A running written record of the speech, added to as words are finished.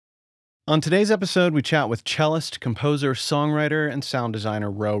On today's episode, we chat with cellist, composer, songwriter, and sound designer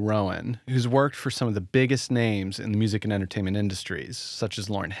Ro Rowan, who's worked for some of the biggest names in the music and entertainment industries, such as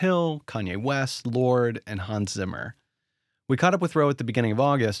Lauryn Hill, Kanye West, Lorde, and Hans Zimmer. We caught up with Ro at the beginning of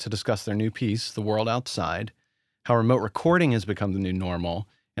August to discuss their new piece, The World Outside, how remote recording has become the new normal,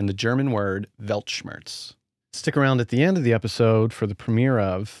 and the German word Weltschmerz. Stick around at the end of the episode for the premiere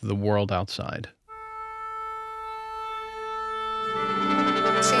of The World Outside.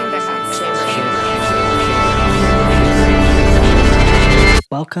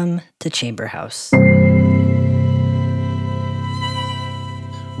 Welcome to Chamber House.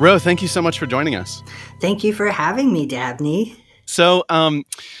 Ro, thank you so much for joining us. Thank you for having me, Dabney. So, I'm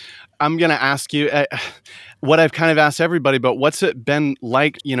going to ask you what I've kind of asked everybody, but what's it been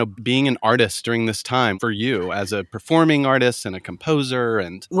like, being an artist during this time for you as a performing artist and a composer?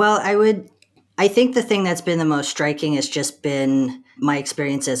 Well, I think the thing that's been the most striking has just been my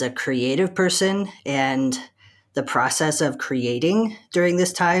experience as a creative person and the process of creating during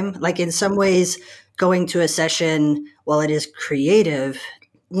this time. Like in some ways, going to a session, while it is creative,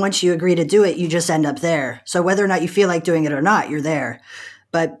 once you agree to do it, you just end up there. So whether or not you feel like doing it or not, you're there.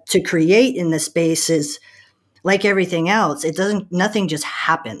 But to create in the space is like everything else. Nothing just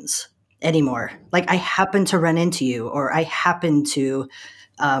happens anymore. Like I happen to run into you, or I happen to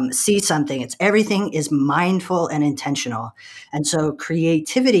see something. Everything is mindful and intentional. And so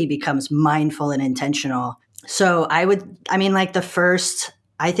creativity becomes mindful and intentional. So I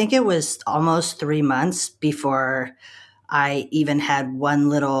think it was almost 3 months before I even had one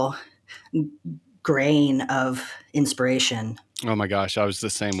little grain of inspiration. Oh my gosh, I was the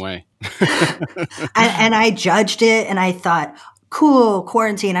same way. and I judged it and I thought, cool,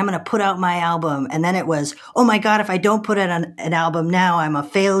 quarantine, I'm going to put out my album. And then it was, oh my God, if I don't put out an album now, I'm a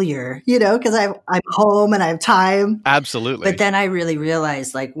failure, because I'm home and I have time. Absolutely. But then I really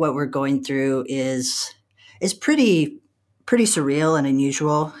realized like what we're going through is pretty surreal and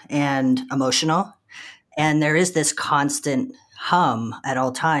unusual and emotional. And there is this constant hum at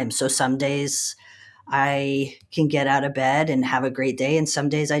all times. So some days I can get out of bed and have a great day. And some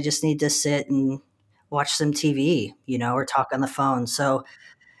days I just need to sit and watch some TV, or talk on the phone. So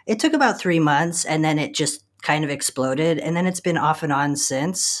it took about 3 months and then it just kind of exploded. And then it's been off and on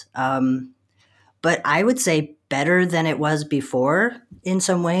since. But I would say better than it was before in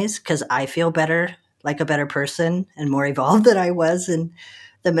some ways, because I feel better, like a better person and more evolved than I was in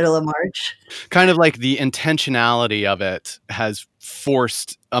the middle of March. Kind of like the intentionality of it has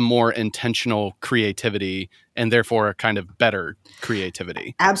forced a more intentional creativity and therefore a kind of better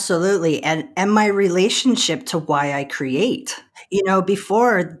creativity. Absolutely. And my relationship to why I create.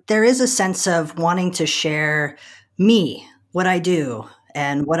 Before there is a sense of wanting to share me, what I do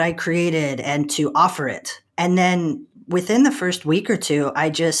and what I created and to offer it. And then within the first week or two, I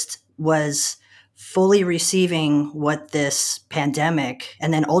just was fully receiving what this pandemic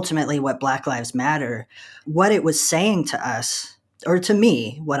and then ultimately what Black Lives Matter, what it was saying to us, or to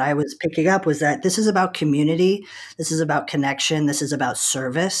me, what I was picking up was that this is about community. This is about connection. This is about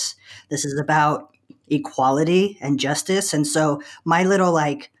service. This is about equality and justice. And so my little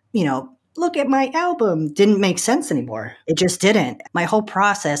look at my album didn't make sense anymore. It just didn't. My whole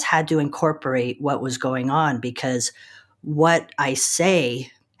process had to incorporate what was going on because what I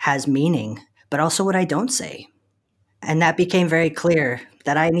say has meaning, but also what I don't say. And that became very clear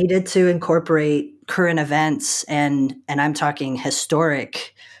that I needed to incorporate current events and I'm talking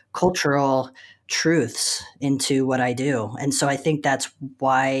historic, cultural truths into what I do. And so I think that's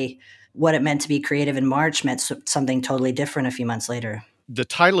why what it meant to be creative in March meant something totally different a few months later. The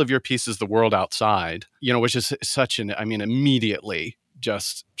title of your piece is The World Outside, which is immediately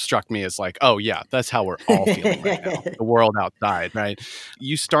just struck me as like, oh yeah, that's how we're all feeling right now. The world outside, right?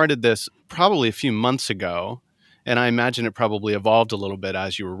 You started this probably a few months ago, and I imagine it probably evolved a little bit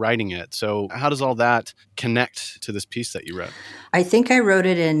as you were writing it. So how does all that connect to this piece that you wrote? I think I wrote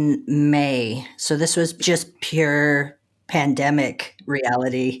it in May. So this was just pure pandemic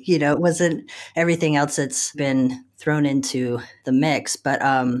reality. It wasn't everything else that's been thrown into the mix. But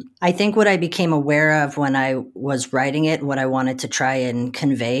I think what I became aware of when I was writing it, what I wanted to try and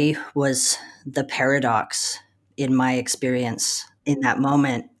convey was the paradox in my experience in that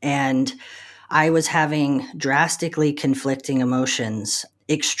moment. And I was having drastically conflicting emotions,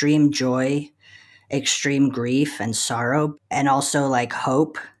 extreme joy, extreme grief and sorrow, and also like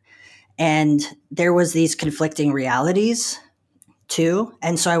hope. And there was these conflicting realities too.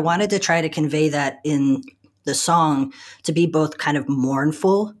 And so I wanted to try to convey that in the song to be both kind of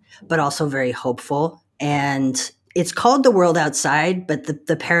mournful, but also very hopeful. And it's called The World Outside, but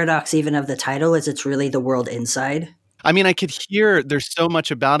the paradox even of the title is it's really the world inside. I mean, I could hear there's so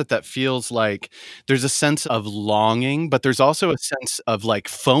much about it that feels like there's a sense of longing, but there's also a sense of like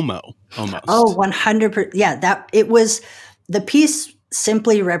FOMO Oh, almost. 100%. Yeah, that it was the piece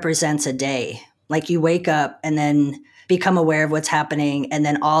simply represents a day. Like you wake up and then become aware of what's happening and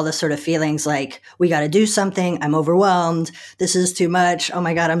then all the sort of feelings like we got to do something, I'm overwhelmed, this is too much, oh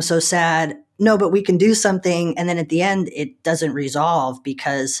my god, I'm so sad. No, but we can do something, and then at the end it doesn't resolve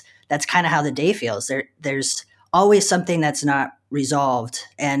because that's kind of how the day feels. There's always something that's not resolved.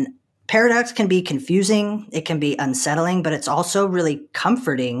 And paradox can be confusing, it can be unsettling, but it's also really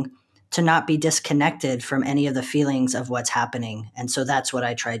comforting to not be disconnected from any of the feelings of what's happening. And so that's what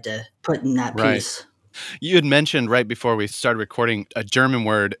I tried to put in that Right. piece. You had mentioned right before we started recording a German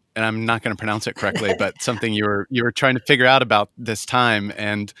word, and I'm not going to pronounce it correctly, but something you were trying to figure out about this time,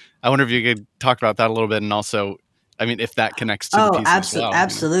 and I wonder if you could talk about that a little bit, and also, I mean, if that connects to the Oh, piece as well, you know?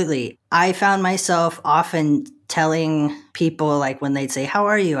 absolutely. I found myself often telling people, like when they'd say, "How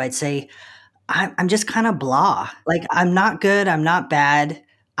are you?" I'd say, I'm just kind of blah. Like, I'm not good. I'm not bad.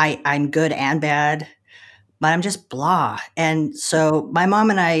 I'm good and bad, but I'm just blah. And so my mom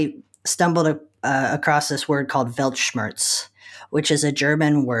and I stumbled across this word called Weltschmerz, which is a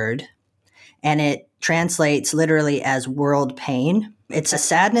German word, and it translates literally as world pain. It's a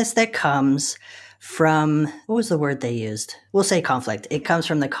sadness that comes from, what was the word they used? We'll say conflict. It comes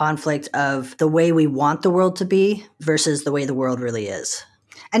from the conflict of the way we want the world to be versus the way the world really is.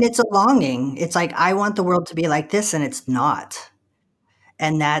 And it's a longing. It's like, I want the world to be like this, and it's not.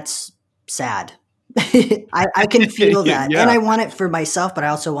 And that's sad. I can feel that. And Yeah. I want it for myself, but I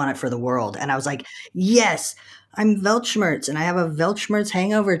also want it for the world. And I was like, yes, I'm Weltschmerz, and I have a Weltschmerz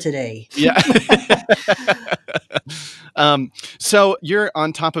hangover today. Yeah. So you're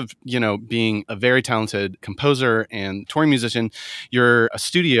on top of, being a very talented composer and touring musician, you're a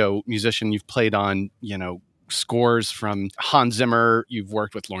studio musician. You've played on, scores from Hans Zimmer. You've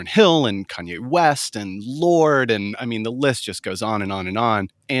worked with Lauryn Hill and Kanye West and Lord. And I mean, the list just goes on and on and on.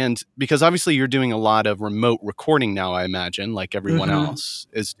 And because obviously you're doing a lot of remote recording now, I imagine, like everyone Mhm. else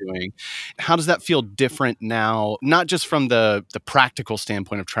is doing. How does that feel different now, not just from the practical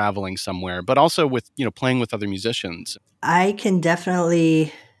standpoint of traveling somewhere, but also with, playing with other musicians? I can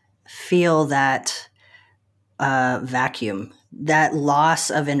definitely feel that vacuum, that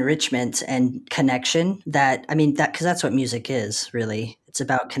loss of enrichment and connection. That, I mean, that because that's what music is really. It's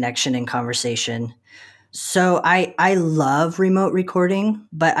about connection and conversation. So I love remote recording,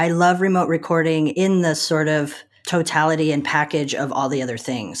 but I love remote recording in the sort of totality and package of all the other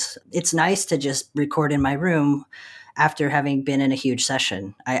things. It's nice to just record in my room after having been in a huge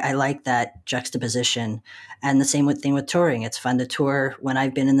session. I like that juxtaposition. And the same thing with touring. It's fun to tour when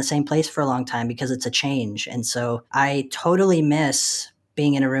I've been in the same place for a long time because it's a change. And so I totally miss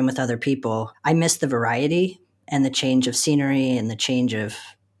being in a room with other people. I miss the variety and the change of scenery and the change of,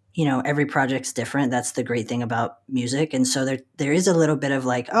 every project's different. That's the great thing about music. And so there is a little bit of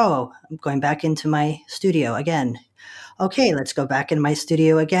like, oh, I'm going back into my studio again. Okay, let's go back in my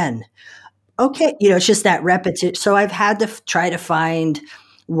studio again. Okay, it's just that repetition. So I've had to try to find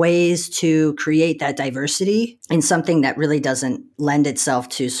ways to create that diversity in something that really doesn't lend itself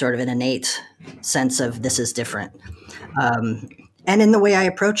to sort of an innate sense of this is different. Um, and in the way I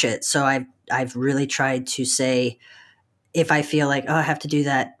approach it. So I've really tried to say, if I feel like, oh, I have to do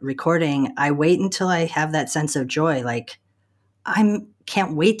that recording, I wait until I have that sense of joy. Like, I'm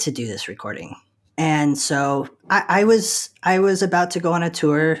can't wait to do this recording. And so I was about to go on a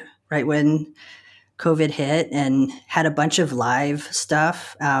tour right when COVID hit and had a bunch of live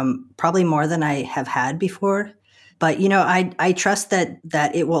stuff, probably more than I have had before. But I trust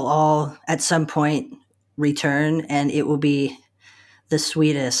that it will all at some point return, and it will be the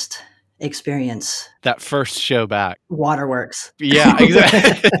sweetest experience. That first show back. Waterworks. Yeah,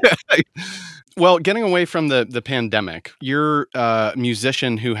 exactly. Well, getting away from the pandemic, you're a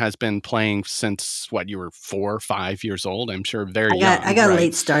musician who has been playing since what, you were 4 or 5 years old, I'm sure very I young, got a right?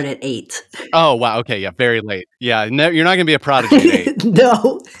 late start at 8. Oh, wow, okay, yeah, very late. Yeah, no, you're not gonna be a prodigy at 8.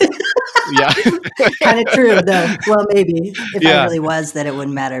 No. Yeah. Kind of true, though. Well, maybe. If I Yeah. really was, then it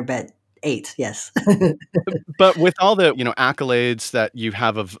wouldn't matter, but 8, yes. But with all the, accolades that you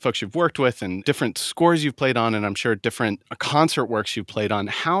have of folks you've worked with and different scores you've played on, and I'm sure different concert works you've played on,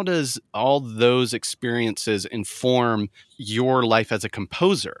 how does all those experiences inform your life as a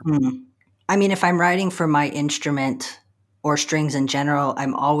composer? Mm. I mean, if I'm writing for my instrument or strings in general,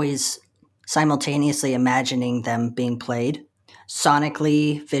 I'm always simultaneously imagining them being played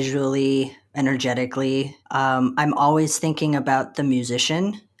sonically, visually, energetically. I'm always thinking about the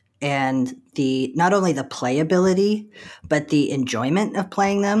musician and the not only the playability, but the enjoyment of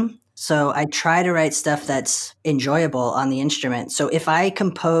playing them. So I try to write stuff that's enjoyable on the instrument. So if I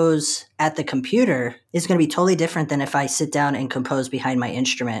compose at the computer, it's going to be totally different than if I sit down and compose behind my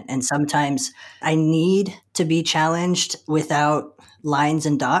instrument. And sometimes I need to be challenged without lines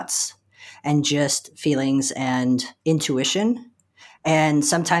and dots and just feelings and intuition. And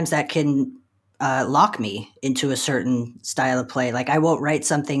sometimes that can lock me into a certain style of play. Like I won't write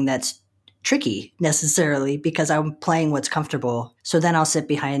something that's tricky necessarily because I'm playing what's comfortable. So then I'll sit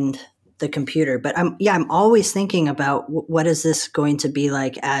behind the computer. But I'm always thinking about what is this going to be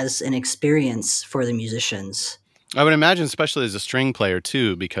like as an experience for the musicians. I would imagine, especially as a string player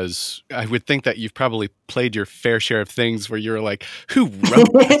too, because I would think that you've probably played your fair share of things where you're like, "Who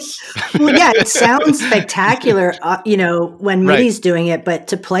wrote this?" Well, yeah, it sounds spectacular, when Right. MIDI's doing it, but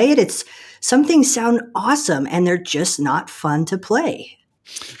to play it, it's some things sound awesome and they're just not fun to play.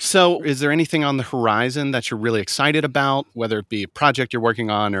 So, is there anything on the horizon that you're really excited about, whether it be a project you're working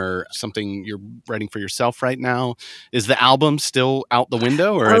on or something you're writing for yourself right now? Is the album still out the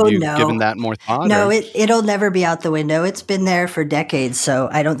window, or have Oh you given no. that more thought? No, Or it'll never be out the window. It's been there for decades, so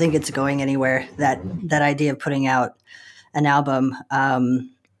I don't think it's going anywhere. That idea of putting out an album.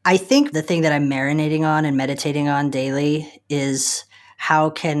 I think the thing that I'm marinating on and meditating on daily is how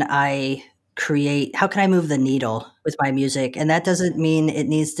can I move the needle with my music? And that doesn't mean it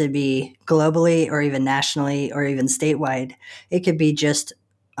needs to be globally or even nationally or even statewide. It could be just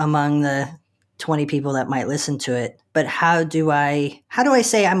among the 20 people that might listen to it. But how do I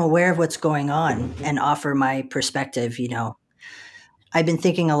say I'm aware of what's going on and offer my perspective, I've been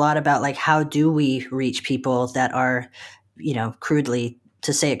thinking a lot about like how do we reach people that are, crudely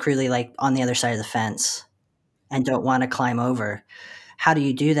to say it crudely, like on the other side of the fence and don't want to climb over. How do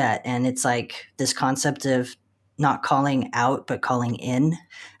you do that? And it's like this concept of not calling out but calling in.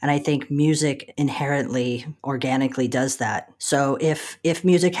 And I think music inherently organically does that. So if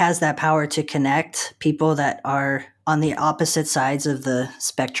music has that power to connect people that are on the opposite sides of the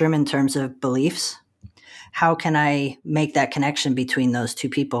spectrum in terms of beliefs, how can I make that connection between those two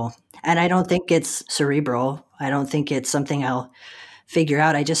people? And I don't think it's cerebral. I don't think it's something I'll figure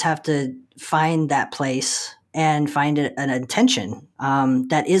out. I just have to find that place and find an intention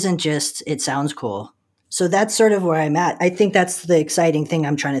that isn't just it sounds cool. So that's sort of where I'm at. I think that's the exciting thing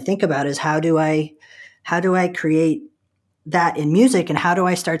I'm trying to think about is how do I create that in music and how do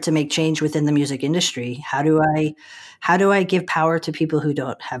I start to make change within the music industry? How do I give power to people who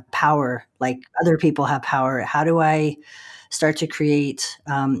don't have power like other people have power? How do I start to create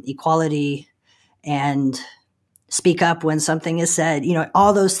equality and speak up when something is said?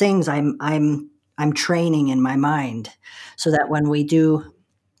 All those things I'm training in my mind so that when we do,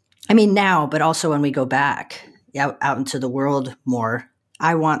 I mean now, but also when we go back out into the world more,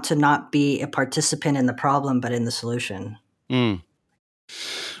 I want to not be a participant in the problem, but in the solution. mm.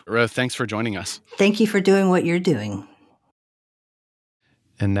 Ro, thanks for joining us. Thank you for doing what you're doing.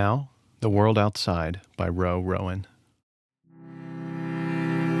 And now, The World Outside by Ro Rowan.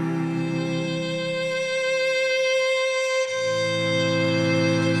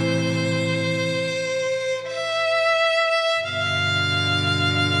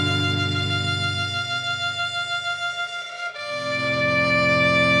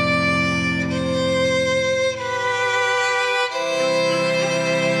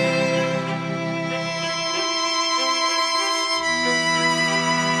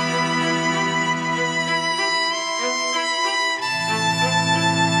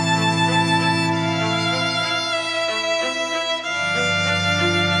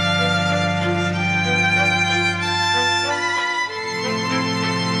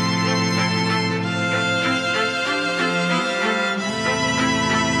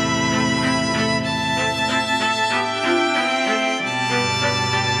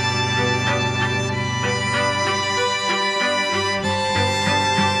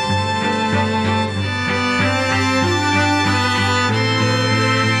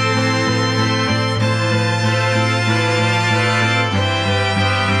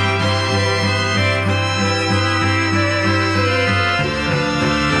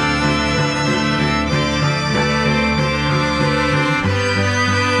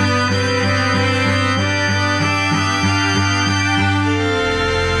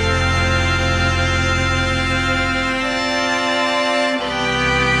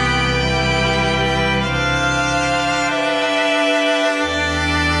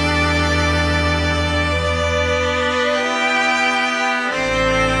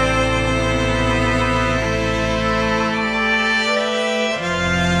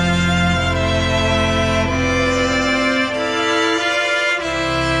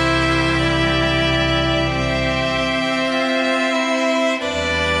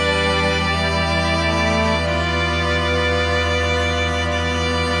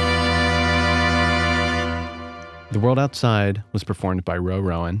 The World Outside was performed by Ro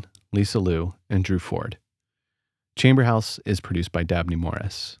Rowan, Lisa Liu, and Drew Ford. Chamber House is produced by Dabney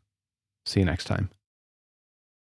Morris. See you next time.